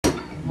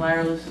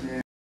wireless.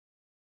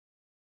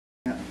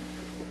 Yeah.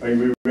 Are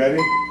you ready?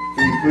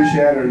 Can you push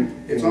that or?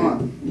 It's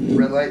on.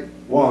 Red light.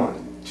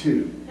 1,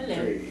 2, Hello.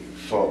 3,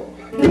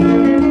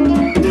 4.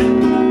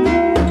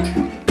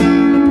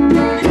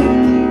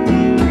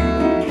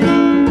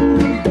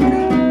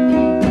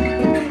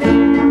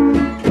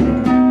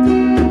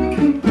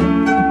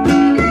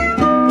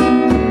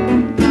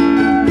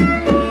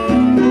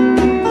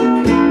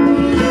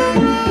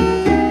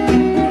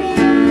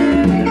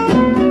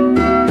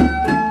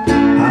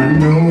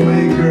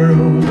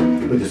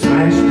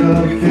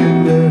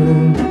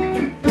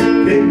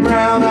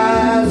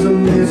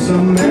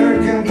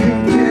 American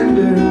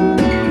contender,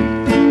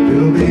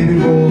 little baby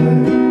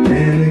boy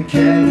and a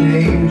cat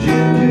named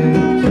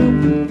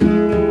Ginger.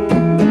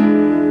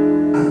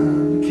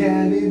 I'm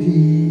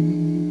Kennedy.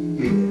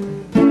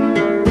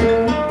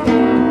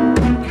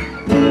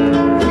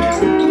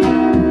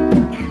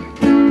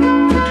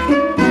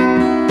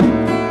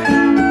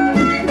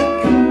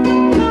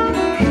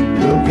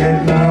 Look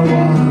at my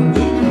watch,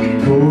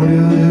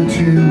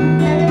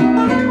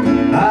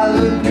 1:45. I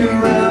looked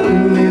around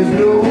and there's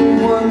no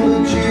one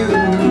but you.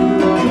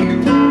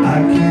 I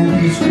can't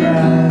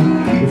describe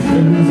the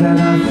feelings that I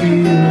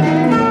feel.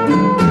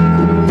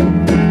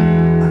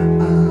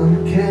 I'm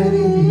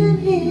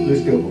Kennedy.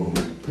 Let's go, boy.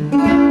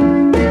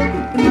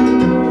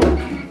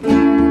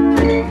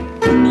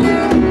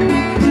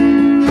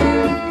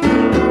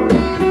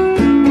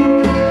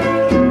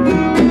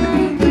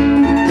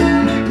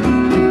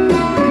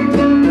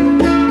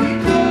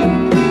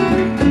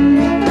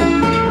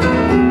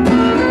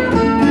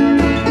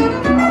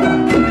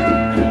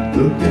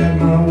 Looked at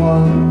my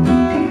watch,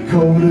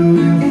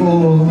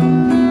 4:44.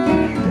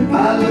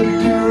 I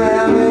looked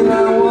around and I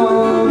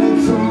wanted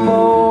some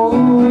more.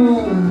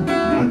 I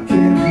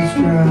can't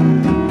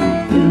describe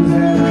things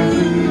that I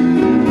feel.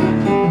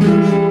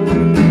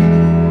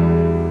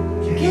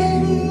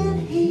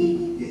 Kennedy.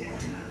 Yeah.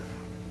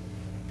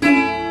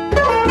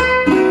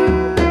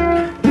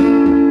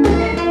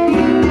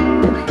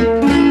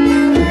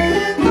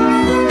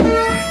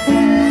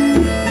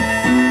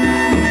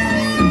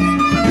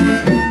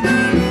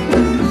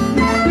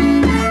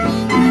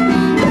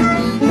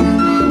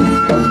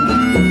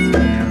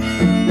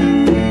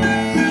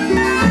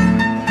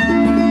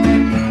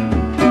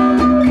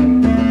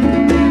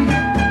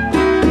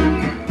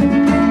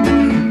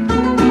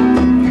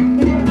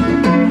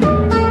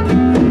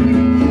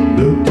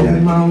 Looked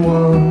at my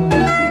watch,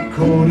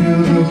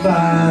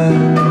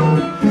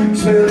 4:45.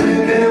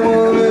 Smelling that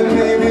woman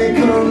made me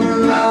come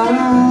alive.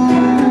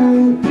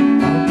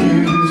 I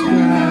can't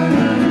describe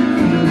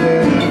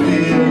that I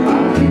feel.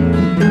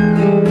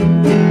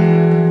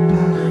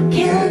 I'm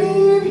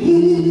carrying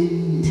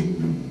heat.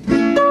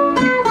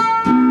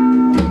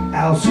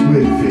 Al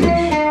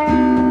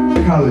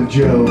Squidfish, Carla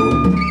Joe,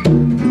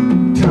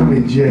 Tommy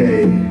J,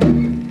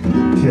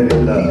 Teddy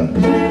Love.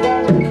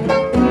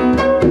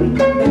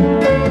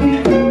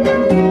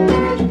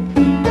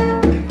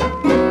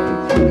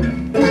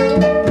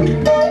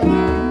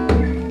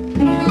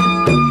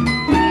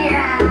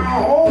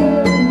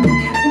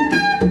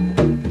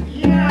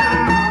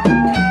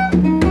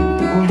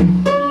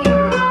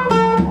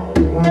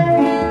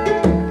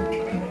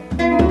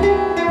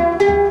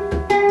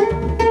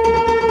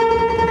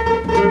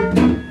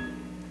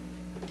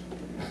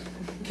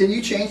 Can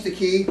you change the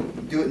key?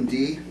 Do it in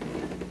D.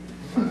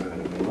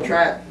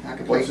 Try it. I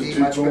can play What's the D two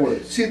much better.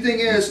 chords? See, the thing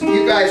is,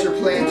 you guys are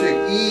playing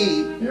to E,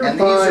 You're and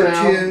fine these are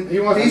now. tuned. He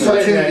wants These to are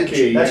play in that tuned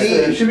key. to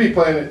You D. should be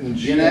playing it in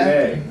G You know? and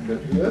A.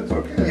 But that's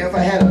okay. You know, if I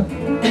had a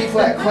B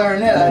flat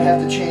clarinet, I'd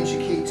have to change the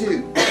key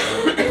too.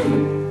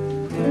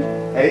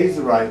 A's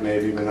the right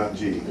maybe, but not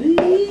G. D,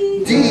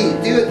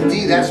 do it in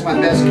D. That's my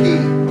best key.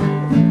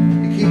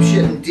 You keep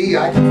shit in D,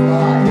 I can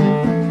fly.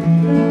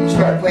 You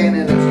start playing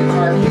in those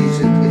guitar keys,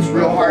 it's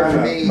real hard for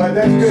me. But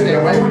that's good. Stay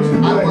away. I want you to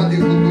I play. want to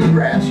do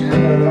bluegrass, you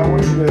know. But I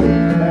want you to,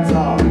 that's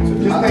all. So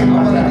just I think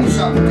want about to that. do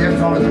something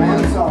different On with one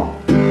one. song.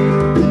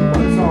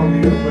 One song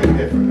you can play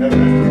different. That rest of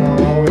the song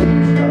always be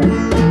stuck.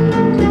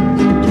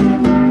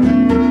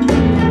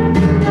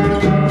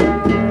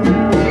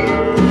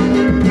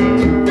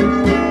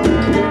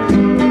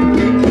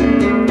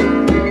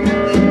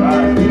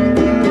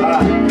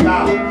 Alright,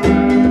 now.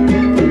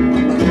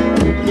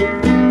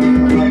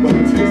 I'm not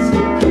going to this.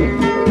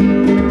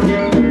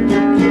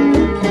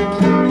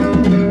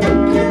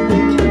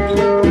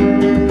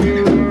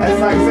 That's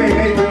like saying,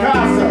 hey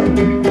Picasso,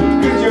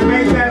 could you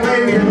make that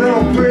lady a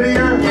little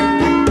prettier?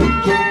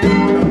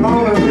 The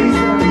Mona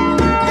Lisa.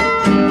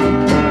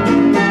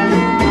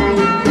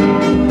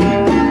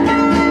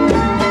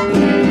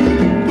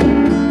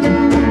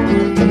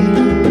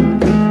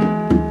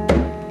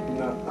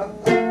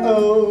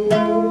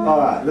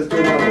 Alright, let's do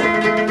another one.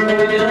 What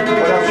we doing?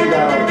 What else you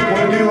got?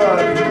 Wanna do,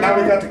 now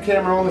we got the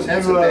camera on, let's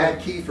That's a do, bad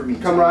key for me.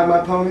 Come Ride My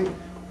Pony?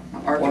 My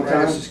One time.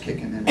 arthritis is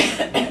kicking in.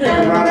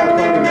 Come Ride My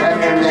Pony with the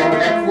camera on.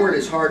 That chord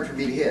is hard for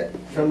me to hit.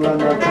 Come Ride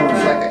My It's Pony.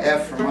 like an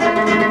F for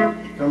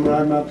Mike. Come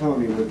Ride My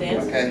Pony with the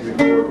Dance. Okay.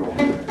 record on.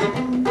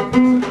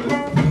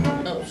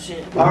 Oh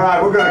shit.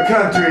 Alright, we're gonna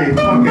country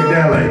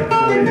funkadelic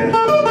for you.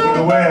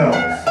 swells.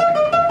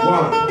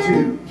 1,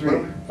 2, 3,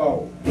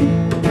 4.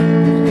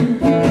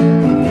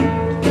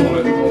 Pull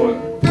it, pull it.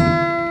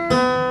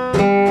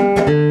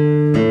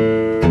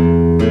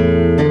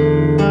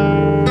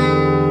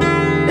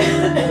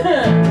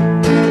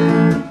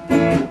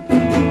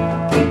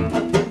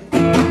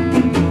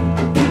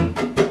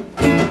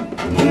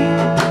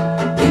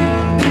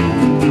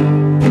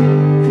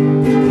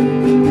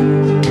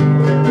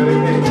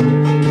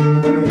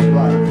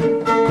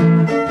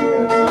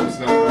 It's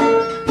not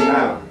right.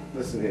 Now,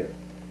 listen here.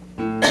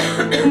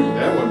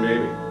 That one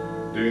maybe.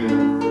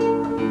 Doing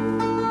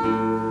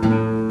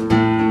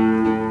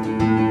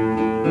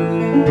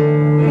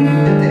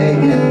Hit the A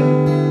again.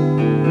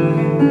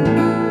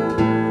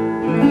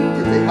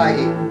 Hit the high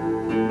E.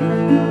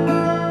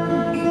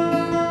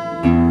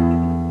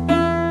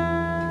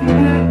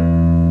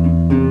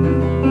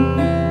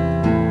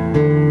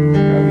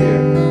 Right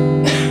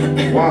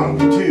here. 1,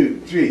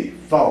 2, 3,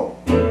 4.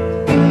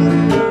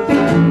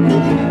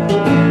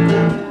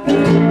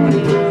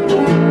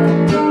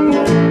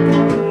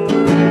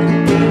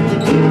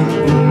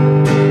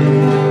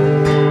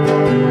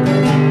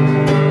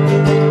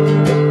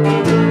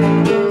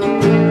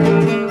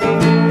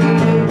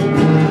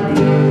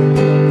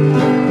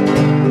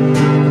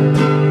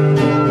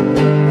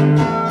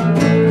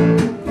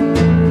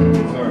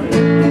 sorry.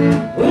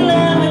 Well,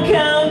 I'm a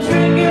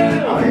country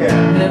girl Oh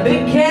yeah. in a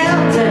big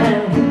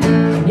countdown.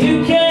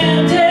 You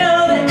can't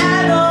tell that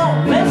I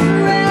don't mess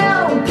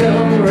around.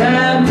 Come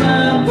ride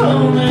my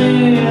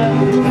pony.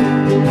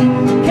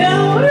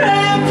 Come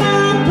ride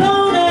my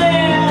pony.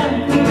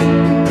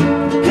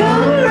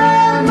 Come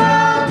ride my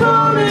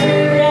pony,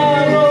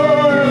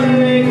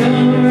 cowboy.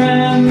 Come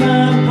ride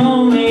my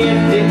pony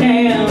if you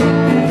can.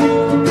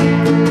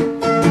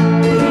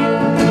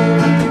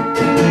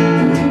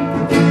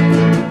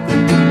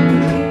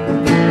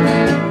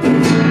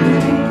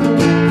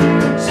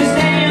 She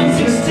stands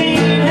 16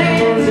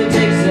 hands, it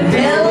takes a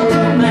hell of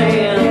a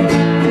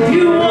man.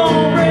 You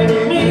won't break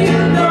me, you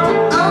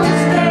don't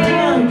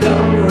understand.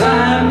 Come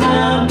ride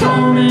my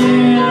pony.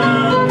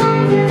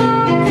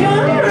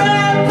 Come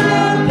ride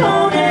my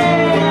pony.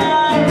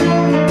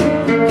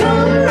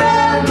 Come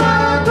ride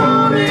my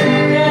pony,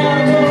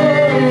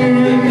 cowboy.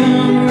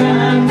 Come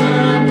ride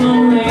my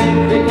pony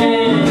if you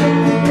can.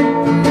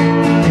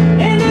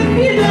 And if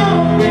you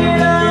don't get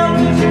up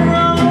with your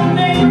own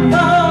name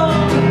call,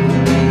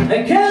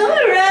 come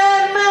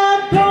ride my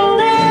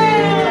pony.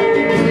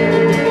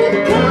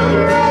 Come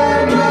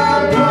ride my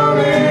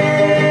pony.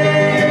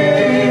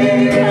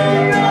 Come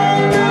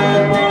ride my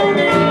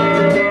pony.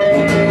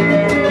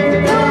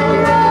 Come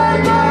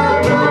ride my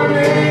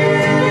pony.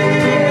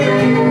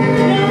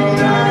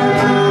 Come ride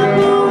my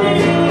pony.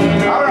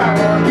 All right,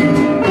 boy.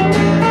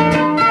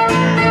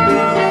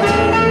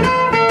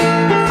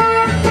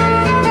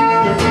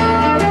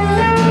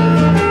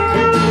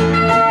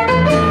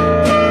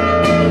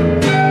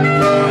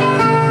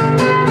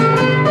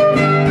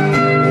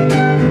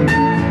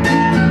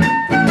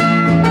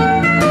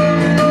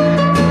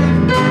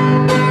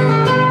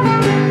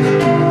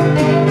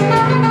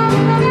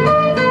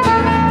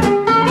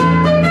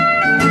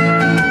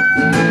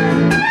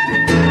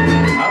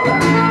 All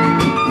right.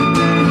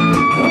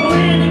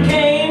 When it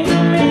came to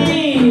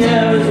me,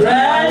 I was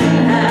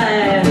riding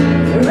high.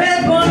 The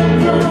red one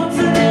floats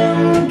to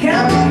them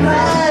cowboy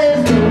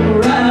thighs. Come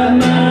ride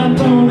my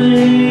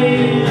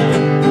pony.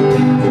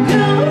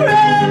 Come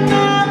ride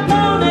my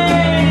pony.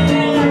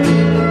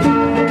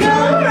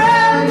 Come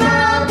ride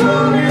my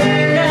pony,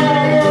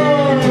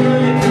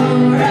 cowboy.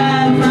 Come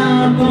ride my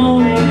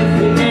pony if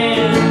you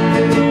can.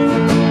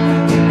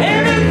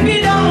 And if you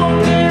don't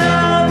get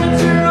up,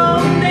 it's your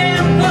own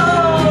damn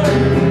fault.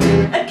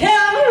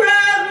 Come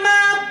ride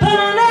my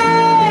pony.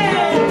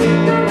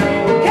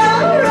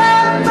 Come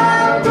ride my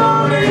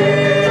pony.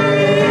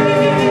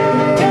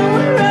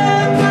 Come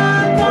ride my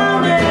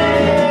pony.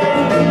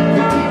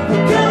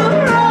 Come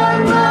ride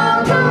my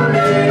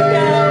pony,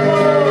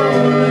 cowboy.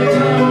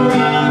 Come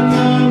ride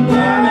my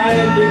pony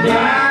if you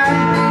can.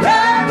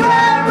 Ride my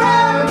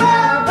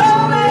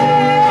pony.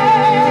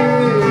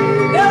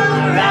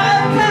 Come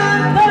ride my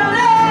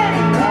pony.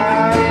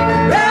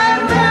 Ride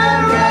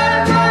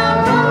my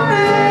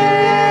pony.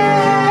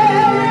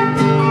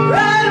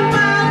 Ride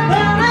my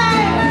pony.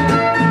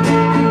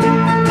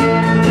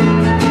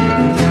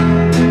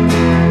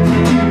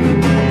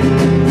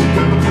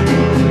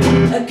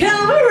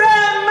 Come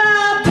ride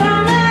my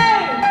pony.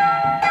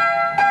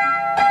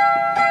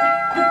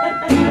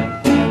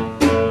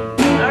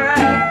 All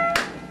right.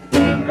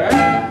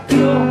 Alright.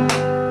 Cool.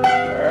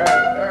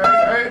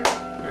 Alright.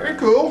 Very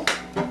cool.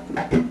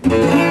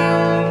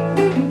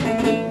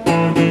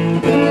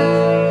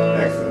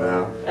 Excellent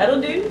now.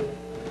 That'll do.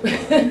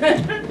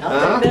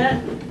 I'll take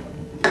that.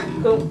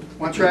 Cool.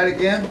 Want to try it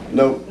again?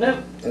 Nope. Nope.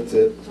 That's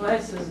it.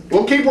 Twice is.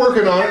 We'll keep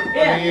working on it.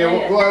 Yeah, I mean,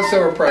 yeah. we'll have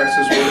several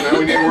practices working. Now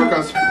we need to work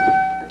on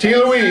T.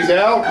 Louise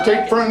out,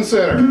 take front and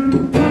center. I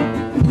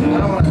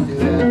don't want to do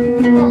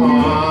that. Come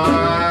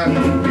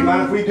on. Do you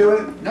mind if we do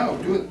it? No,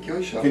 do it. Kill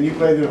shuffle. Can you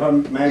play the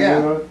mandolin?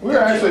 Yeah. We were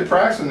actually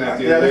practicing that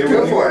the Yeah, other day. let's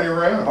go We for weren't it.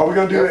 around. Are we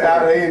gonna do Go it for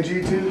out of it. A and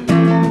G too?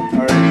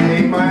 Or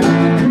A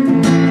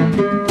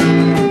minor?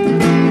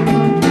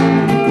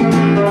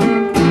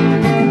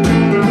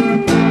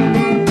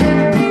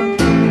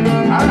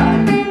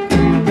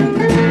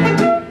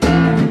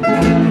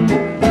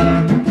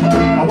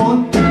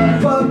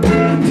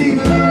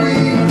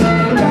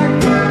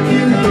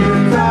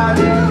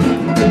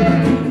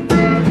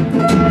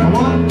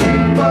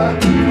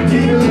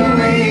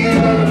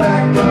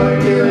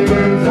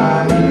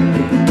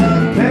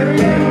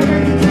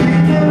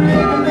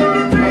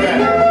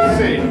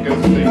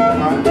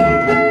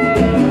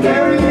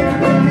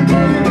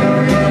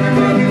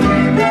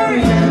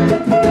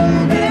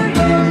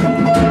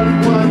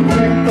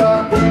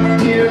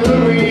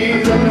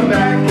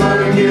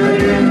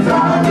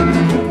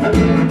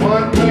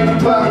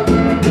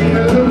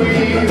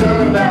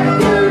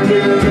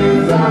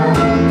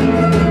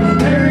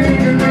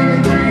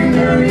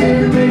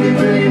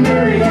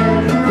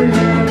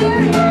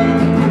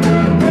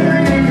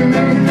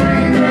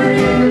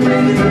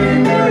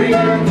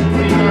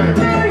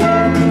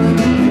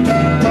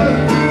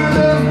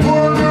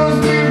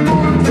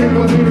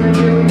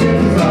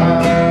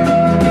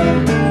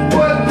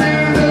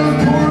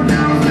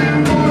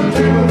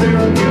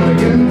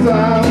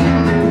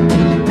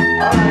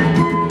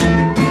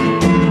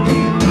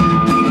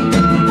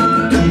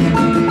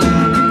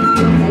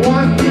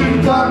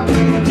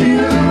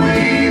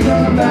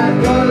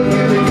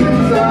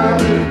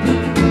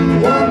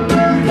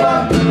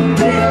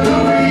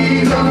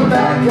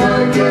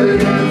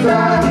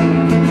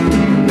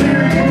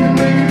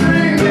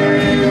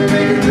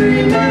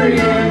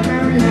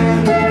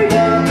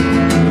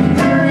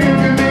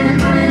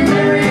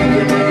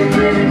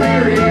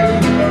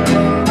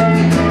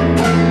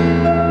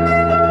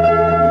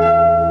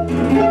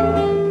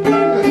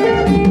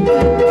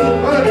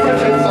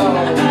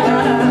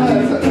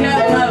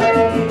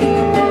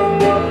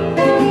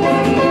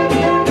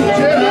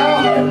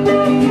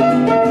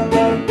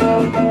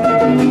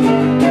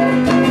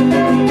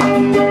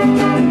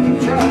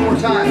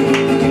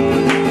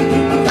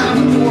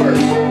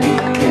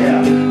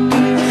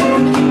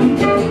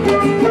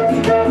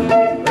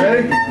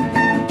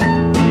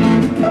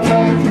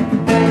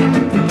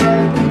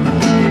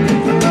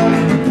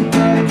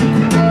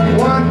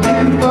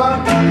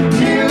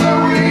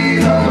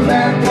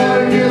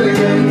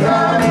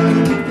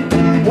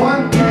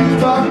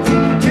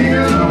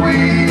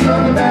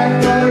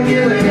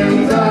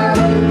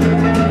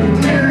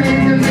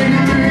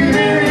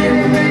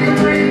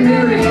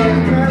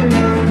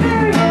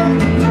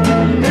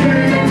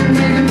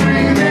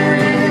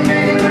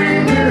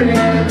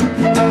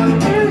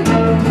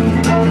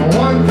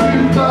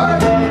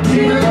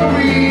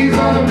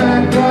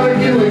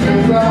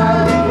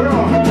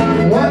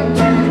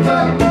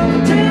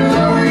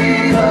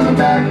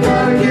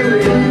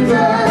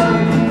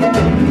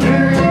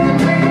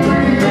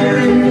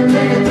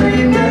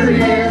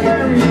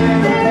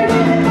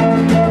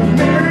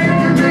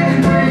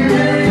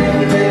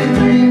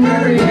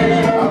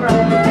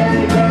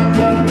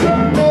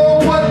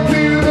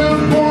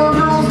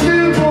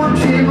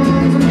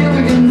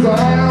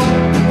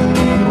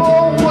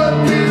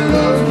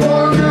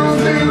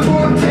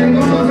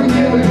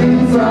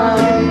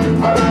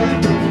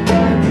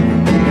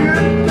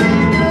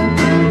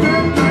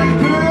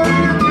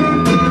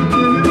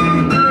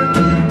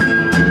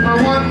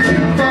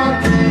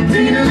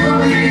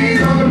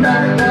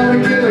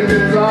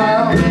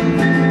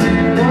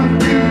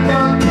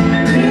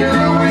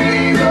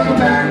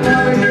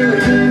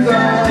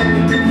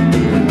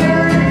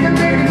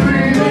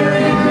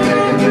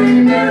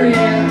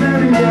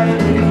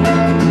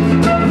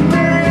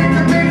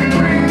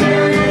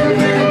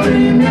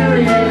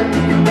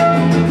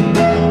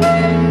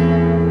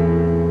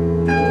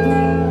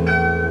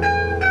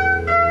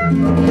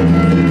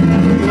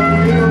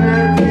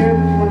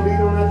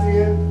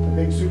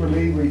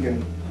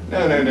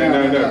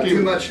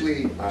 Too much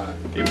lead.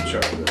 Keep it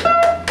short.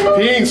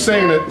 If he ain't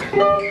singing it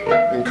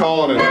and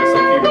calling it, I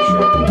say keep it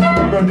short.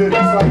 We're gonna do it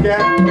just like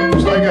that?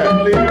 Just like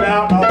that. Leave it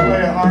out, I'll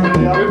play a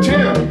harmony out. Good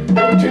tune.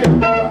 Good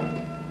tune.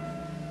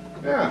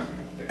 Yeah.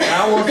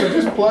 Al wants to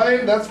just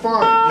play, that's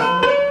fine.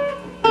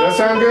 Does that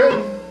sound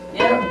good?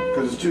 Yeah.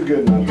 Because it's too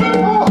good not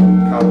to Oh.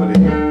 comedy.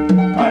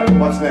 Alright,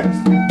 what's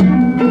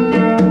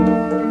next?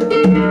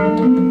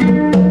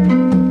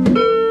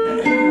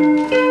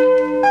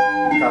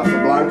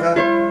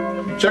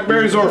 Casablanca? Chuck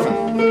Berry's Orphan.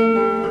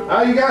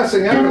 Oh, you gotta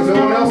sing that because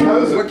no one else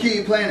knows What it. key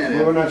you playing it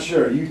Well, we're in? not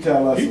sure. You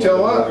tell us. You what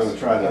tell we're us. gonna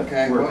try to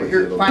Okay, work well with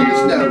here, you a find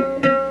little this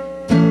note.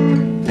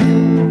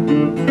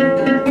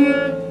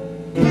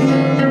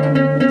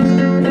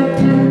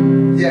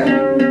 Yeah.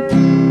 bit.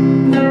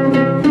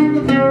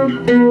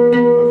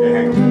 Okay,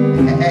 hang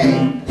on. A.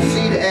 C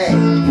to A.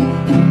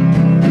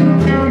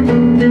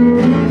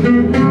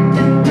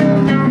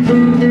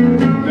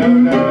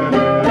 No.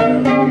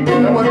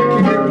 That wasn't the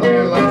key we were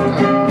playing last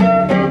time.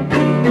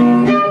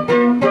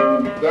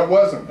 That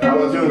wasn't. I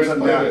was doing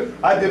something down.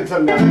 I did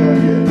something down there. I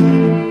did.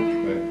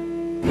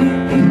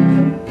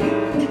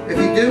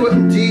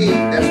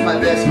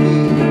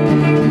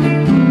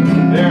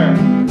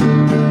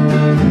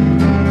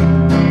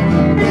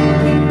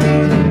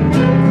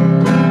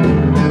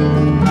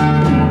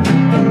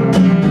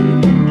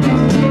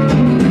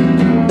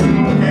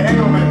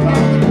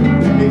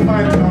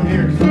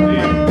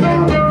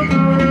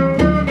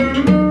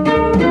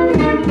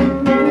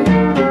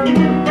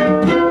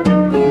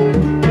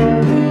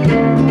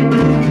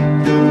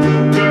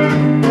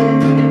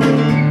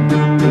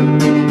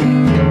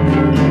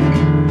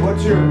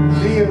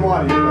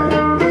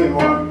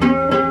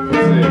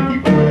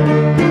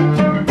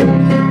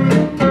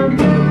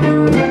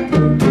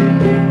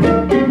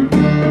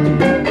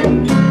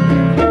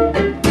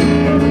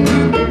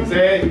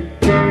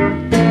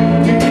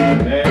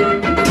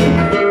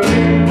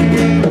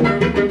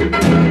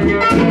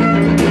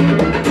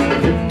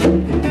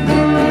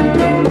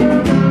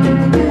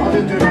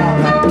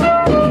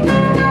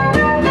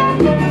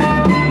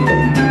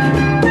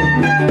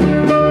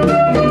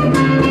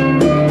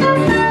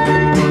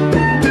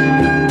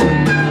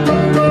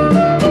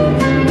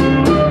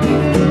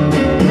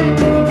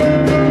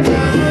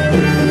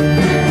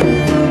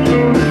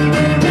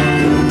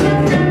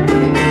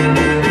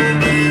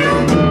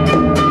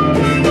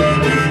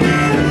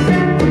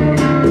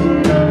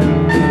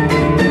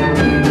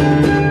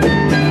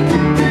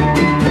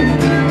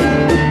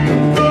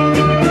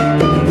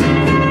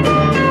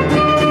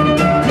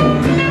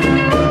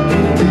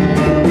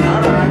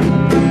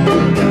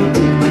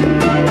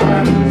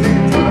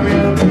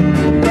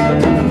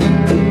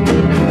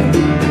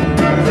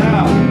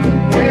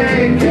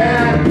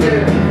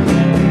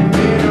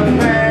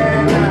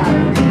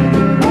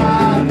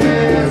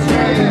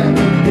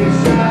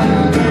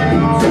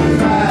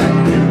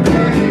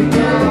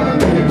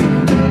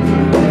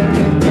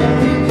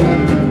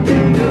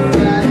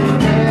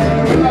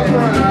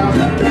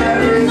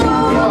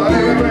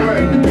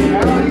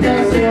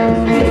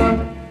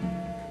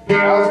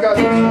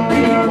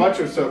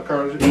 yourself,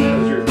 Carla.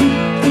 That's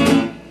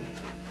your...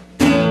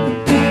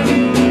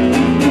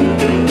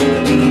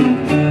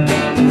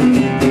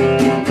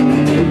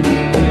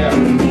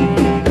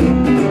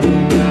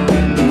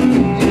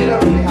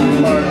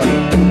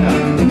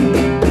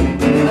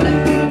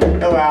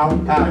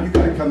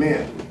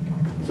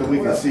 We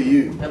can see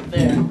you. Up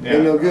there.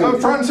 Yeah. No good. Oh,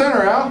 front and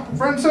center, Al.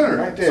 Front and center.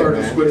 Right there,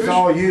 man. Squidfish. It's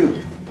all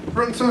you.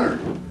 Front and center.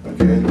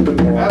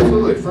 Okay.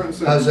 Absolutely, front and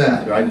center. How's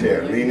that? Right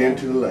there. Lean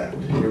into the left.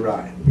 You're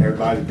right.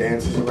 Everybody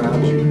dances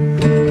around you.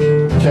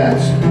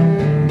 Test.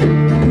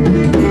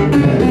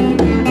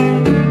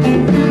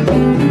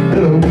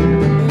 Hello.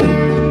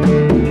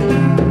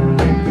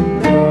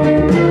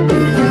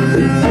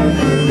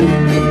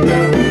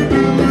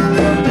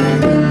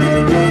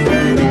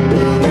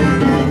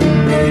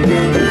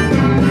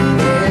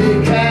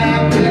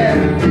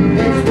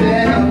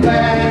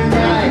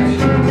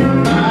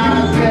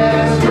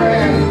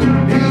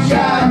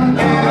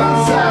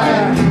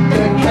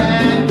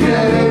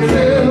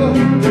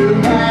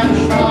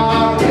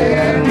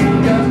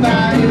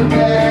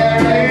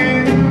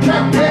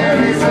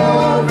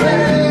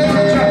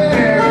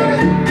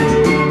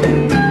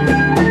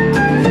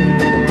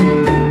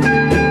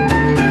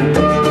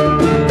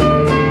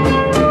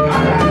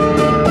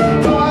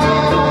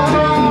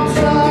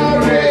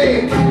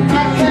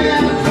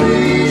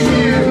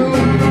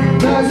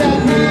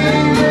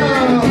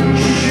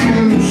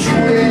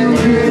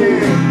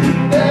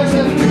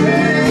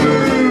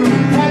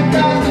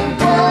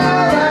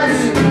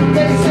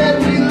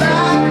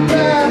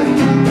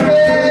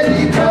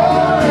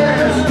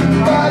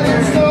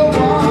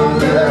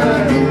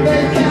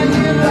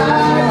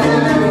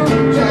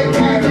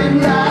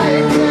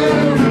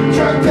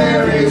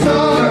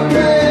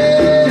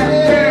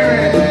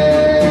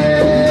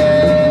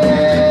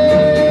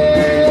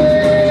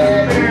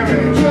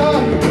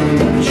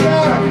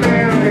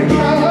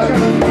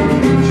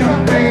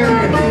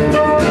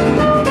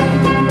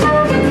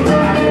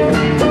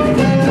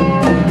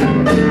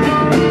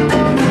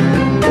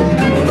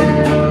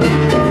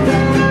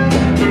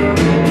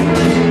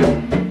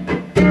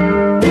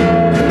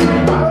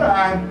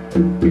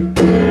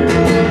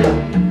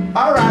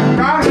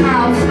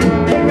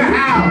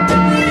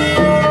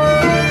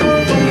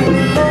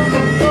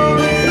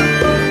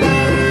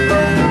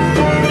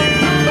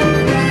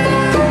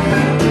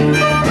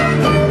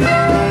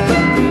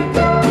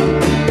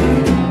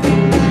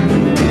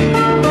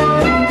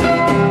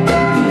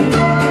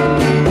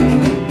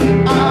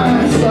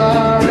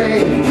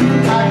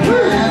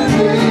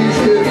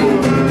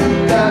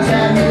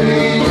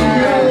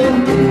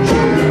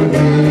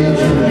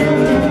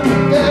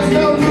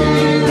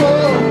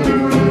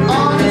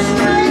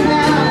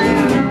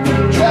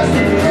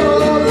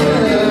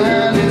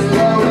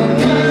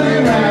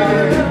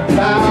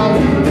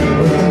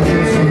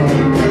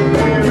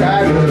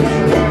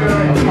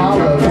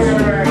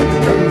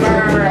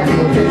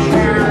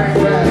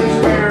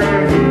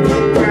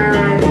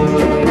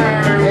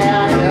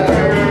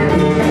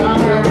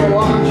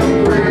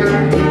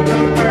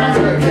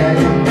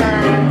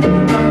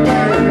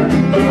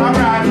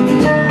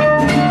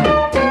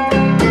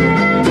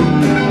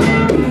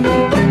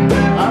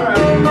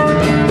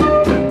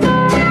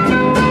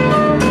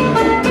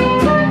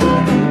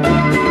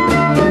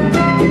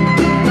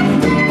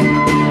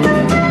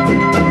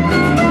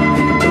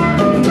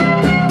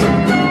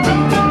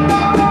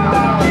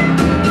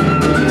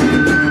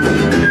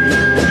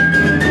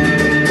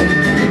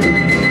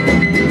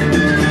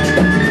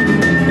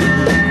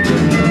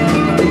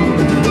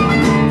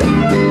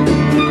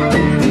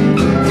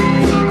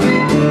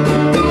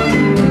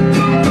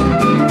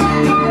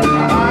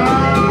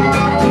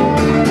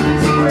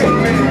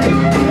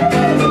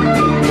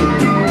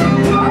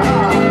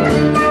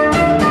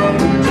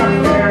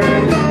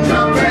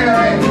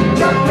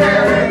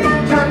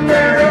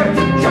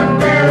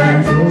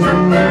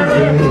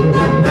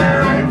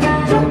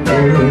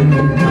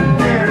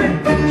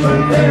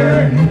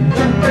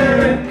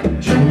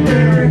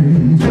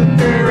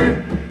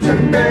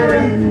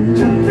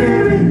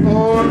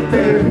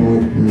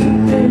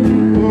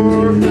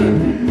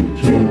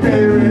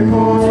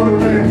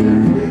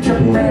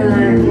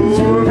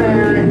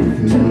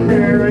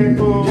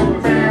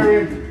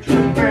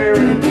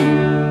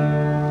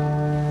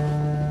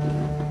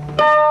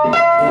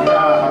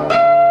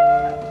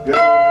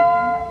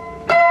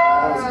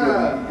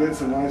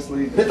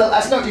 Hit the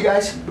last note, you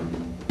guys.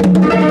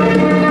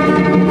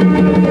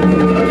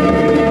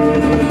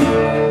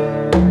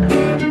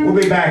 We'll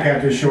be back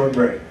after a short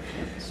break.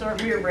 Short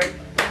beer break.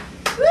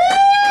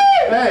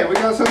 Hey, we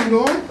got something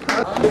going?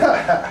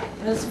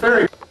 It's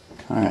very.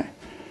 All right,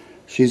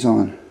 she's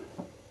on.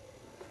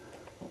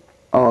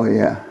 Oh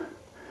yeah.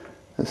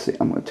 Let's see.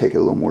 I'm going to take it a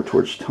little more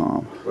towards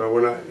Tom. Well,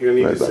 we're not. You're gonna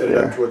need Right to about set it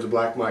up there. towards the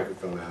black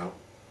microphone, Al.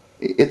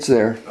 It's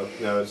there. Oh,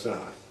 no, it's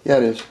not. Yeah,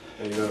 it is.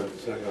 And you know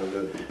it's not gonna do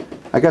it.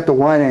 I got the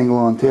wide angle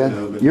on, Ted. I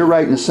know, but- You're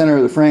right in the center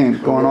of the frame,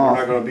 going We're off.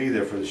 not gonna be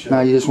there for the show.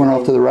 Now you just went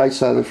off to the right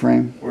side of the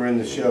frame. We're in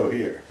the show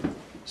here.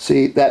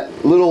 See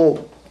that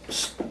little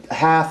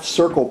half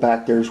circle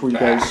back there is where you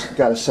guys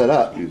got to set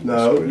up.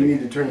 No, you need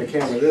to turn the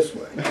camera this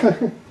way.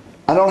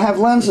 I don't have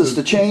lenses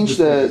to change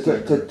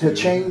to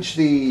change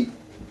the,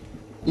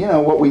 you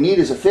know, what we need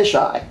is a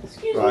fisheye.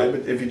 Excuse Right, me.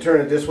 but if you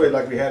turn it this way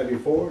like we had it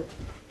before,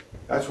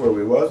 that's where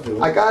we was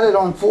doing. I got it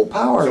on full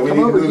power. So we Come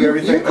need to over, move you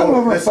everything come over.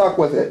 over and Listen, fuck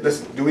with it.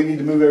 Listen, do we need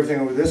to move everything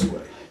over this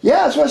way?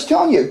 Yeah, that's what I was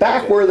telling you.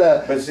 Back where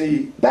the, But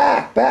see,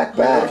 back.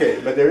 okay,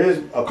 but there is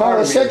a part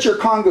Carla, of me. set your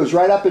Congas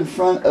right up in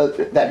front of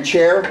that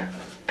chair.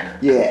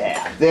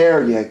 Yeah,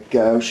 there you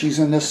go. She's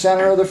in the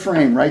center of the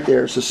frame, right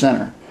there. It's the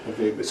center.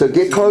 Okay, but So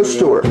get see, close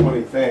to her.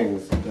 20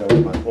 things, that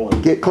was my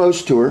point. Get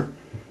close to her.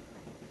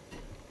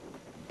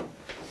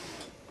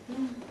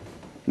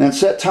 Then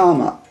set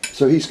Tom up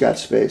so he's got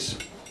space.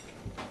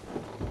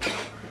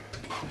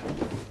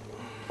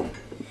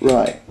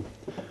 Right.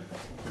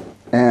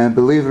 And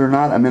believe it or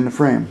not, I'm in the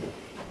frame.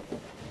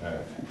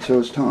 So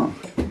is Tom.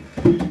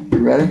 You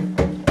ready?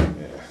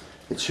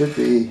 It should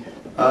be.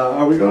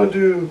 Are we gonna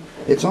do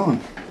It's on.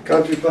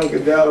 Country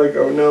Funkadelic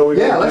or no? We're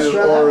Yeah, gonna let's do,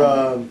 try that or,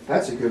 one.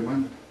 That's a good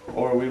one.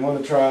 or we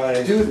want to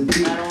try. Do it in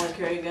D. I don't want to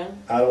carry a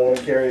gun. I don't want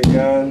to carry a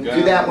gun.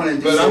 Do that one in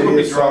D. But I'm gonna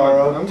be City of Sorrow.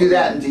 drumming. I'm Do gonna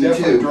that in be D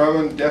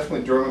definitely too.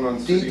 Definitely drumming on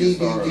D, City D, of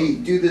D, Sorrow. D.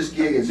 Do this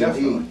gig as a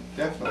Definitely, D.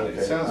 definitely. Okay.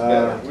 It sounds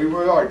better. We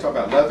were already talking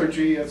about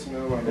Lethargy. That's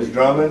another one. Is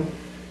drumming?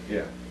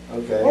 Yeah.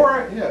 Okay. All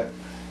right. Yeah.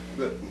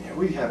 But yeah,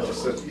 we have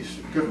just such a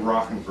good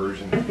rocking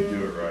version if you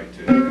do it right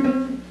too.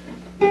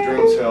 The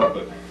drums help,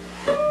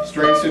 but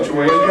string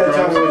situation. Okay, you gotta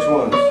tell me drums. which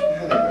ones. I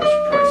think I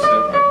should probably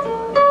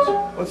set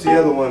my. What's the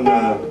other one?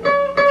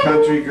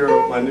 Country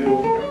Girl, my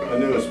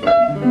newest one.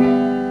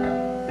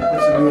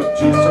 What's the newest?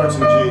 G starts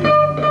in G.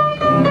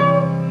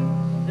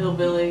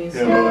 Hillbillies.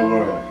 Yeah, Willie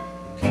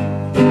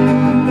World.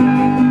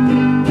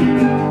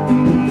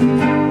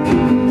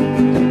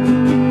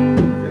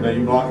 Now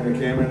you blocking the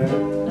camera there?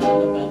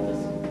 No, about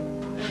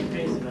this. I'm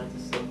crazy about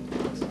this.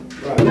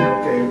 Right.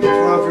 Okay.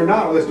 Well, if you're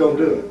not, let's don't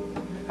do it.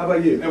 How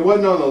about you? It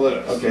wasn't on the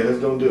list. Okay, let's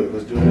don't do it.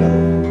 Let's do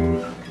another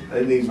one.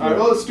 It needs All right.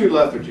 Well, more. let's do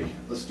Lethargy.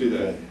 Let's do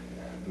that. Okay.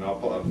 And I'll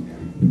pull up.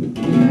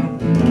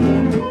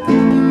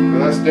 But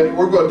that's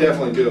we're going to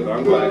definitely do it, but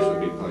I'm going to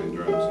actually be playing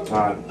drums. So.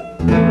 All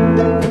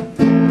right.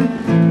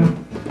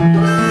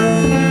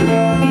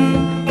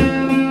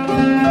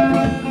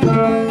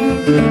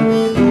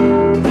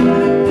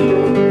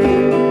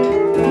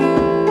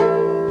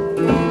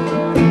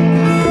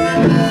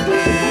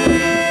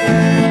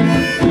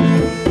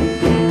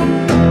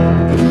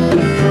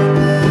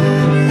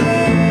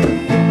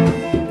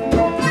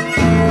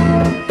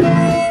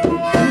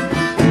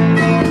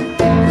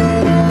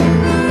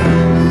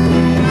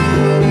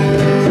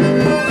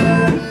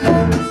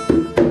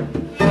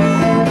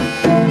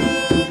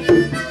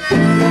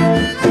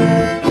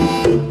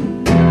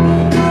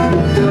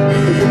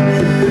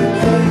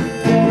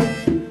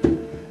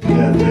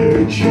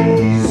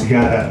 Lethargy's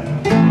got a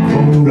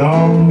hold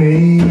on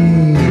me.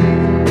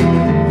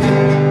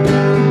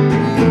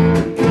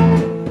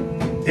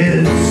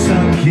 It's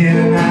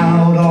sucking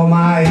out all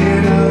my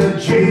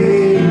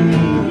energy.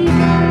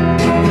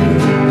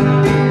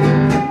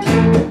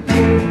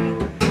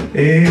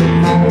 Hey,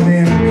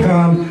 morning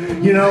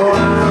come, you know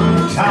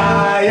I'm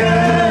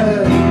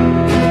tired.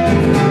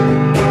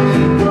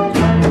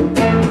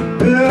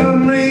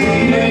 I'm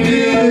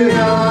reading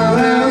all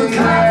the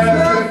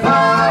classified.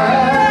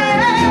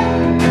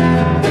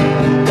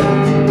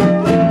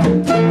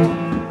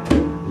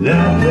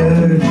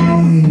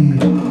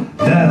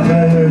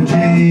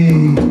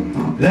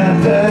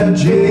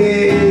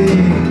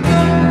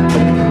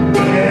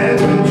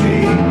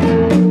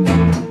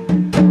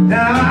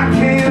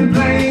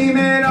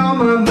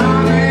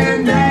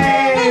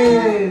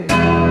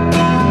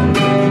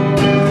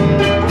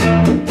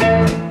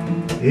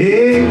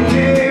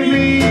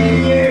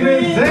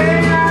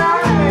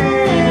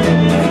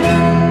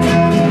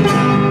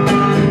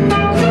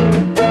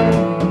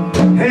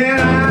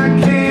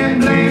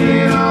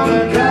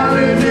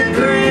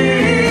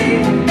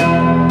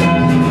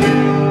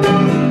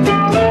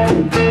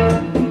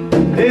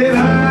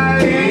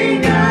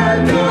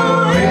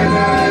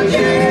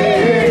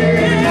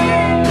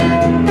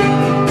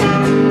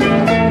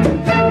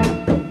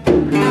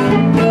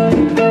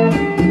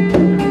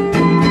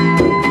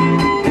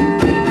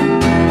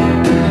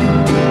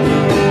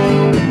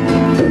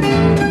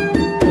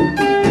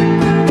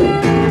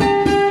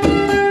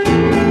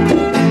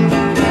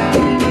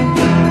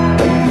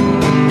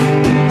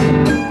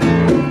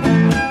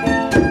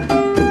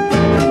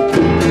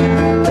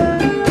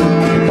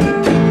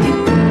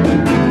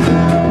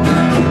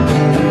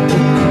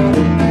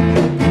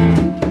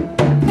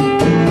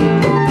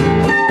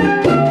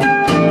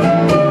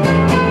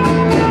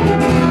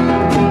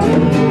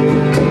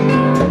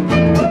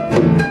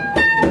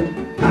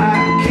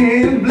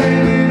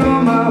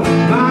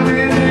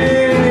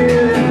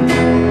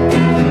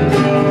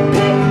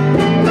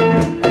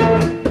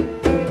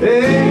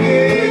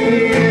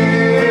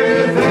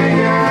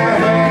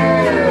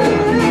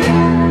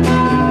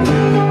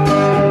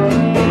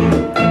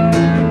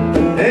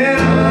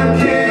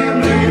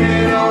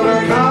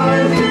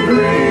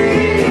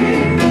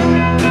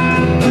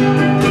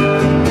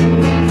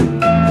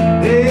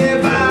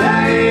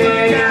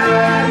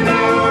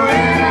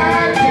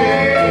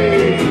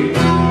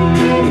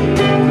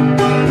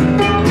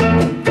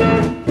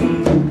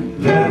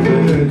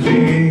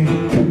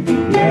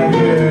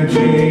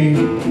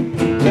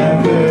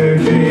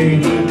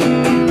 lethargy.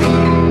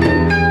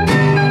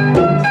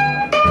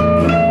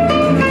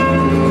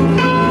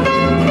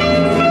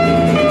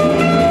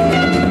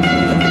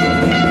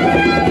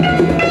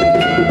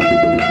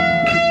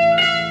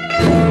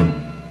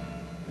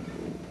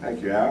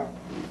 Thank you, Al.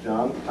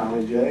 John,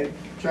 Tommy J.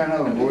 Try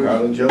another one, boys.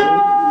 Carla Joe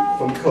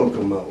from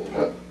Kokomo.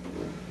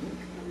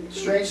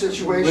 Strange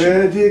situation.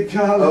 Where did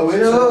Carla Oh, it's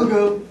Joe a-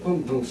 go?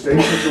 Boom, boom.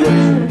 Same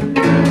situation.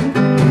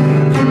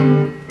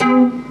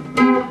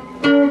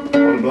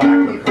 On the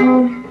black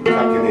one,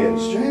 tucking in.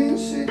 Strange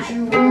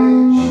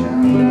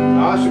situation.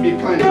 I should be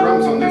playing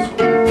drums on this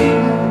one.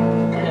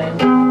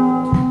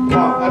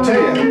 I'll tell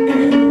you,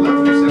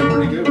 Lethargy sound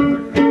pretty good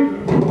with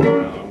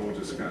that. We'll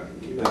just kind of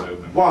keep that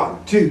open.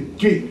 1, 2,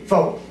 3,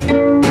 4.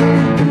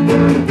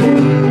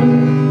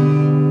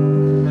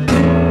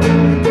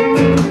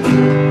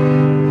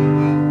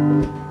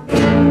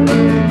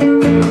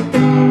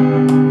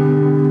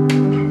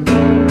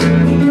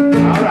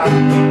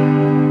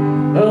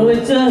 Oh,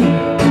 it's a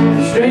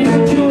strange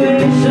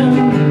situation.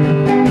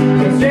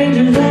 The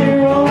strangers are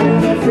your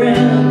only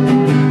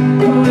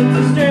friend. Oh, it's a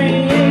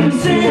strange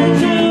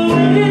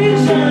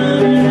situation,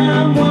 and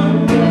I'm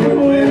wondering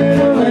where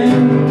it'll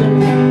end.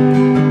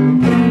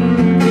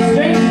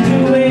 Strange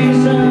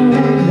situation.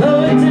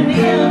 Oh, it's an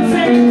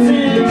insane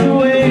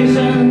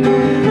situation.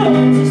 Oh,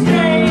 it's a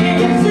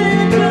strange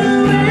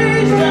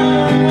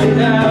situation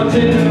without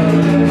you.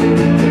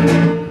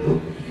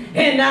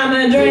 And I'm a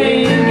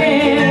drinking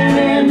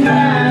and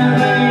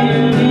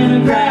driving in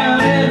a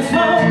crowded,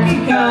 smoky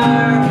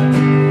car.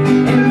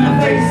 In my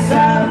face I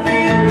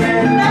feel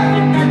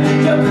nothing but the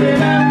joke that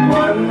I'm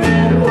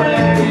wondering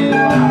where you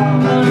are.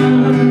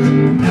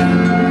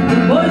 The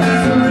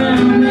voices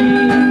around me,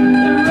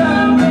 they're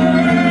all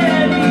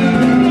ready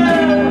to go.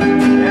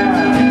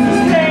 It's a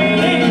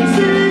strange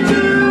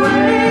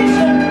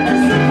situation,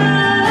 listen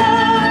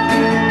up.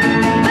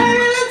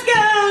 Baby, let's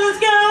go, let's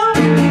go.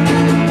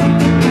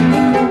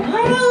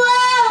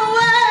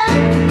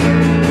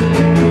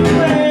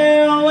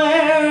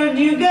 Where'd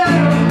you go?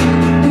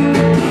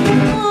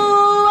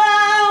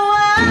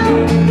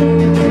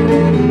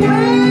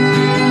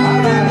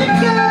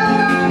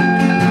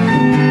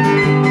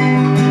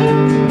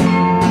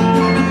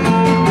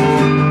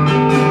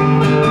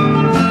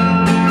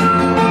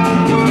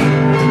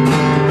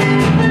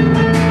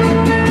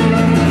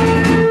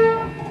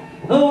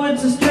 Oh,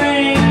 it's a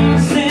strange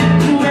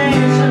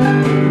situation.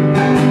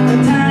 The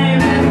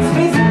time and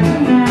space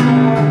of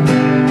now.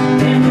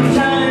 And the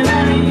time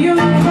that you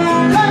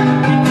are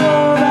lucky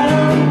for, I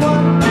don't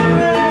want to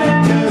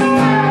just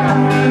now.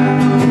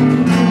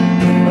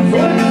 The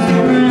voices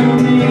around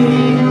me,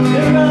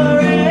 they're all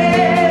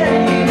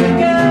ready to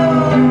go.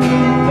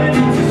 But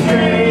it's a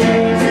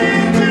strange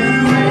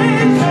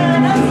situation,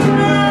 that's the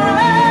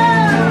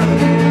love.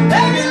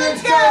 Baby,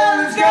 let's go,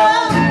 let's go.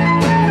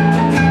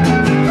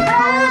 I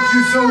want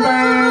you so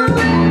bad.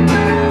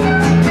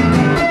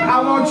 I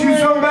want you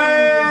so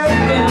bad.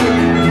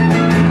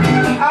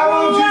 I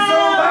want you so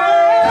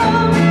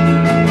bad.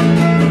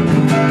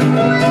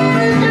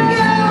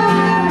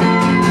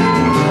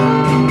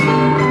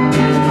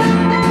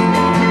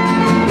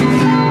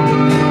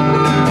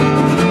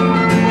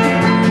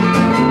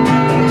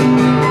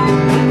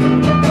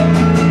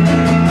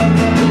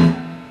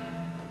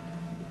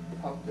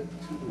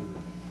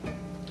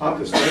 Pop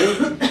this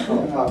thing.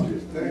 Oh, pop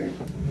this thing.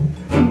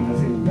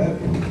 That's even better.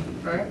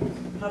 Right?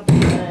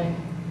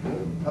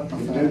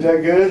 You did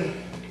that good?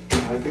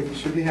 I think you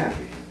should be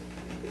happy.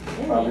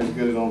 Probably as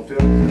good as on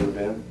film as it's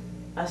ever been.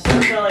 I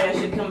still feel like I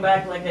should come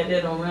back like I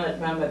did on Run It,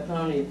 Pound by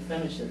Pony to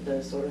finish it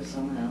though, sort of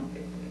somehow.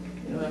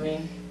 You know what I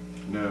mean?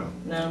 No,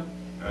 No?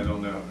 I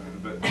don't know.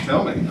 But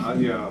tell me.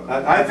 Yeah.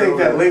 I think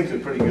that link's a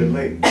pretty good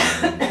link.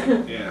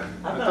 Yeah.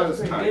 I thought it was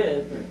pretty tight.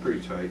 good. Yeah,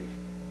 pretty tight.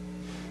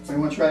 So you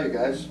want to try it,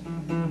 guys?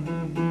 Huh?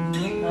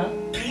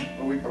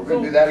 Are we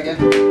going to do that again?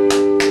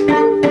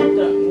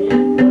 Don't, yeah,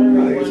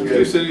 whatever I think you it's want. good.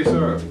 Two City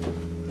Sorrow.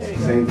 There you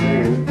go. Same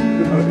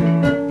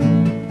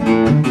thing.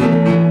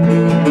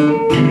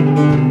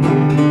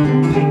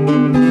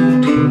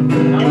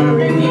 I want to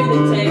review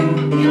the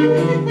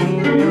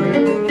tape.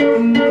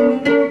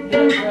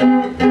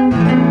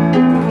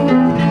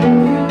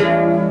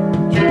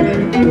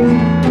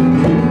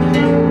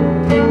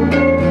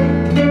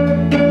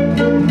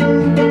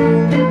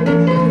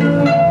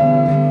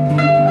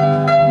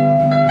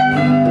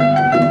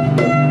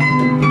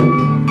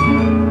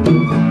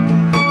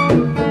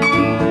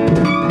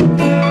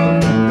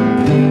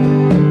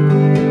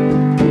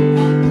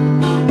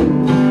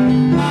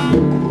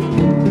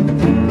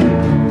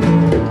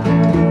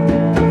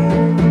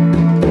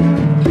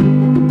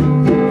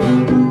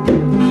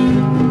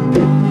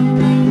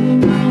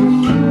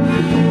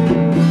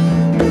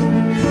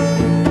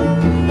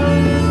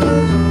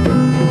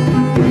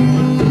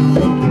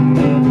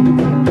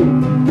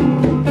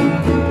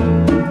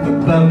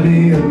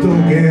 Probably a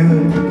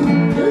token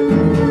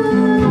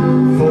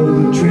for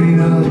the train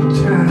of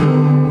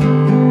town.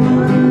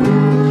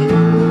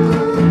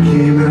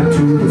 Came out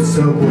to the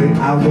subway,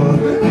 I was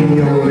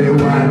the only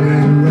one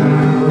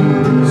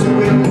around.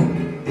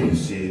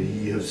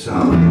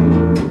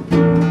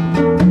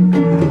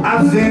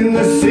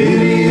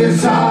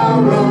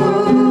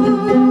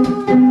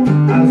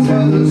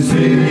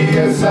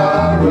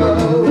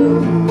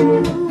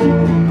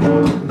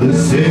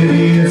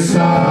 city of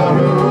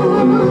sorrow.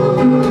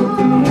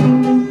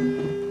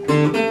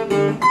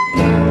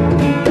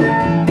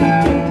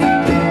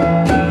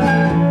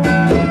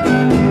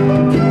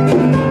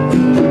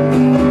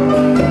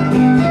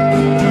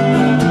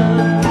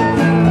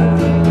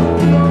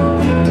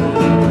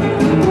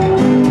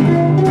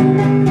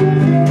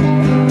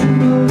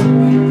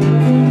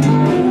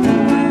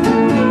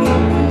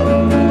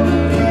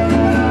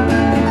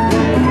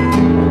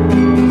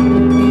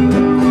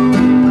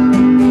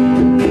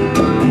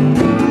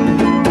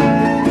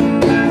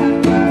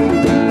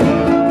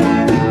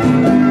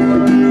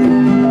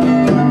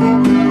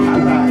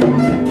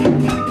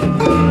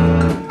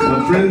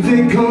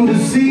 They come to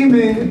see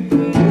me.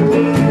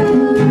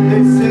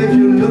 They said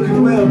you're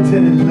looking well,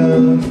 Teddy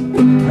love,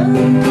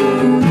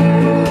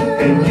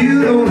 and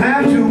you don't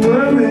have to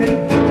worry.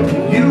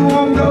 You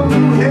won't go to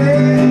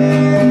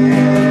hell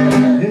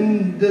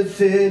in the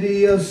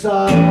city of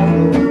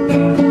sorrow.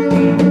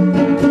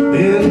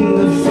 In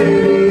the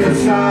city of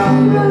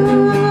sorrow.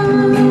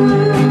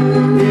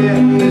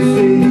 In the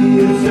city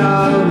of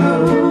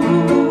sorrow.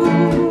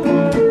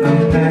 I'm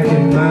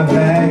packing my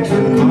bags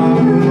tomorrow.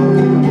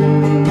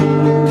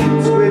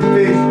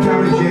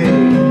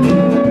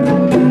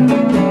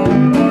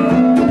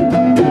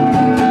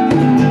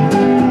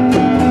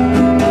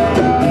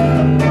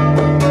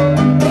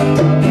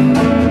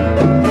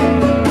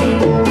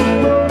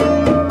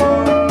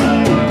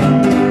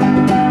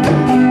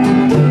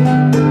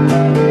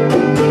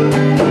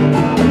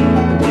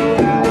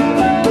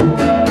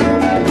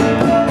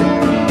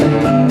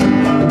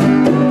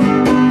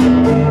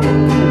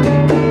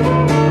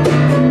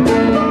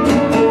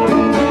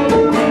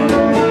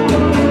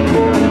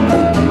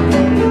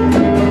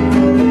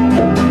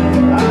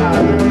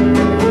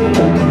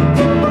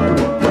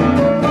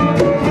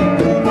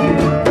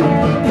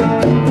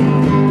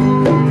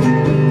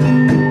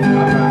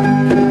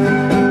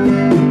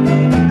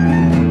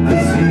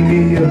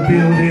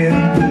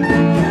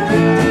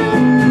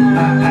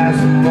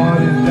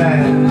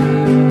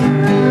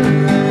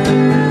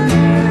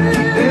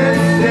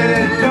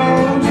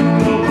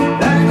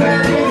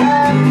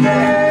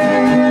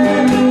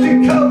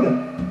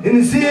 In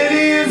the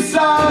city of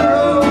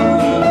sorrow,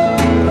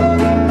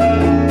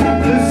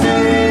 the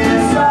city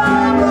of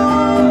sorrow,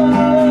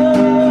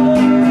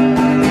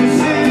 the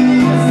city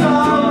of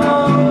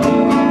sorrow.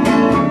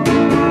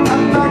 I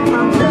pack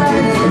my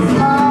bags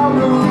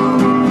tomorrow.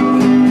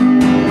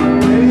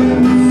 In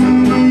the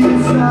city of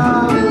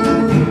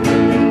sorrow,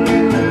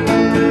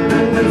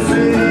 in the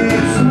city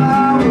of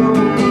sorrow,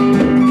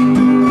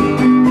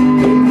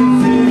 in the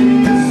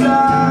city of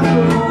sorrow.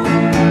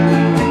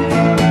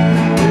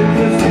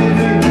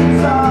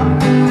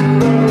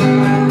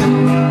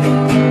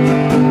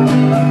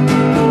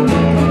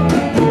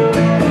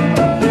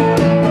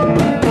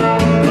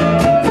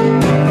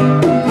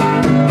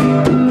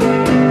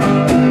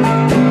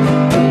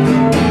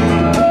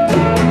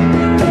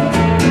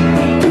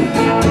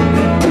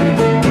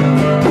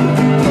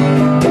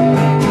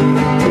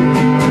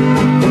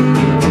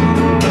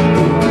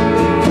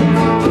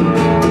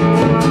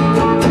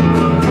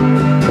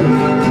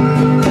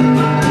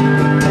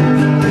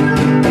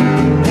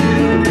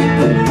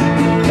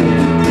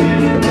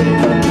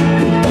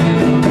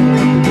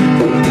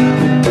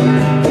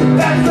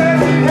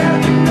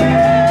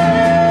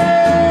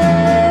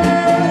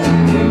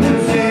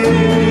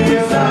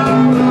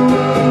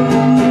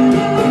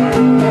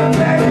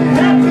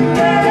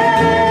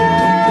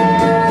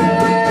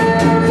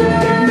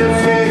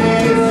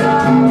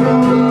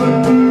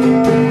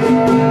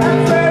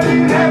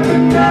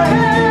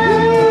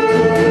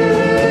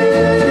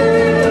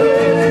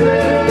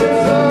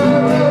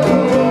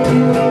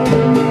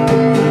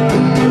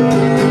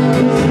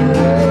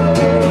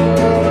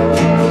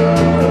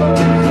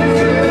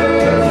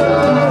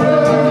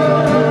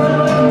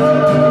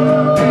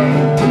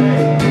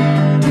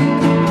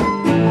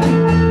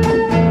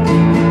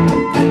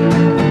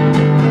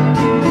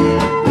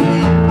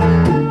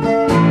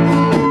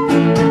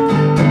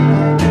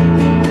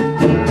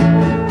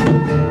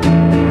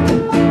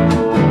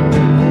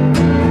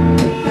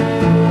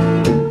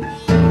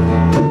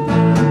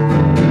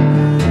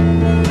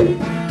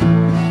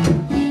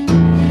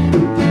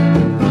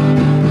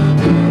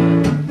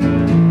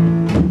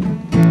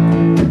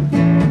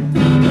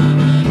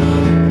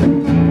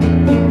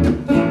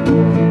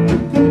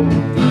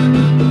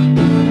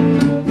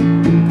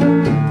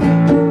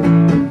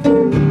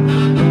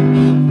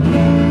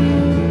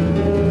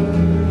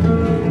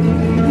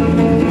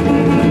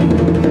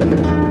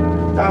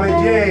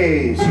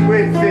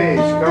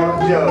 Squidfish, Carla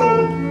Joe.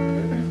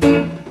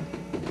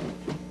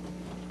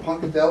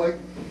 Punkadelic.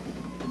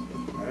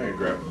 I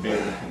grab a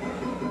pen.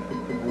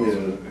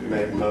 Yeah,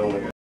 Mandolin.